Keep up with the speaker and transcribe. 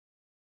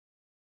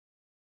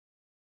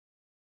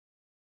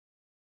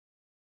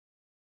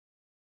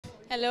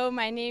Hello,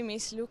 my name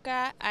is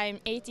Louka.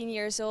 I'm 18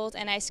 years old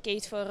and I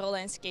skate for Roller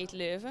and Skate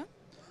Leuven.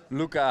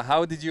 Luca,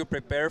 how did you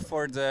prepare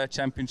for the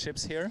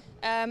championships here?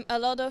 A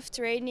lot of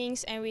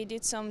trainings and we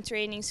did some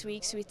trainings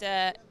weeks with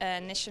a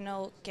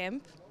national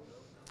camp.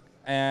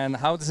 And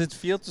how does it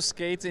feel to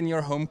skate in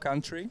your home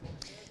country?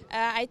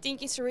 I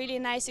think it's a really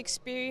nice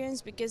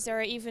experience because there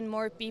are even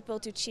more people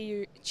to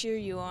cheer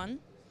you on.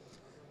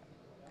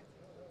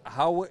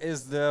 How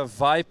is the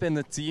vibe in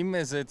the team?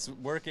 Is it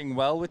working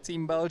well with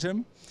Team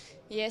Belgium?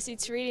 Yes,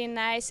 it's really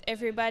nice.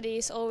 Everybody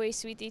is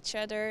always with each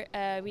other.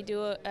 We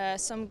do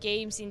some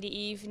games in the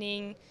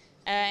evening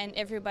and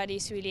everybody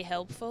is really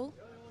helpful.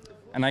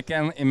 And I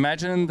can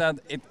imagine that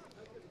it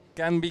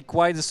can be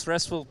quite a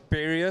stressful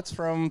period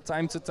from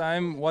time to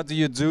time. What do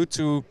you do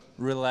to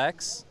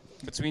relax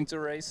between two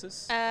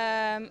races?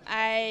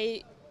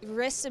 I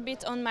rest a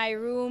bit on my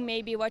room,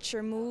 maybe watch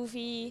a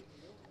movie,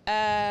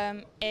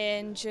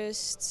 and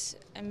just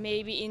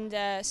maybe in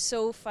the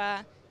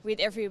sofa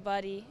with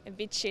everybody, a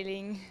bit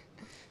chilling.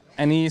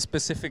 Any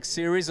specific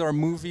series or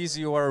movies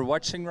you are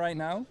watching right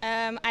now?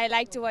 I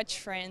like to watch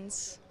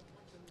Friends.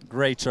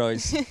 Great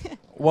choice.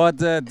 What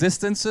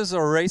distances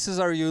or races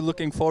are you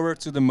looking forward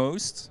to the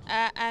most?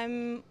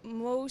 I'm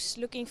most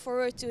looking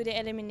forward to the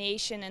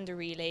elimination and the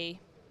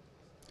relay.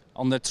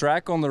 On the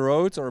track, on the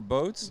road, or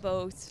both?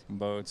 Both.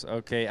 Both.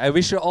 Okay. I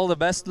wish you all the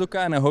best,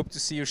 Luca, and I hope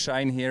to see you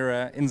shine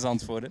here in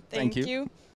Zandvoort. Thank you.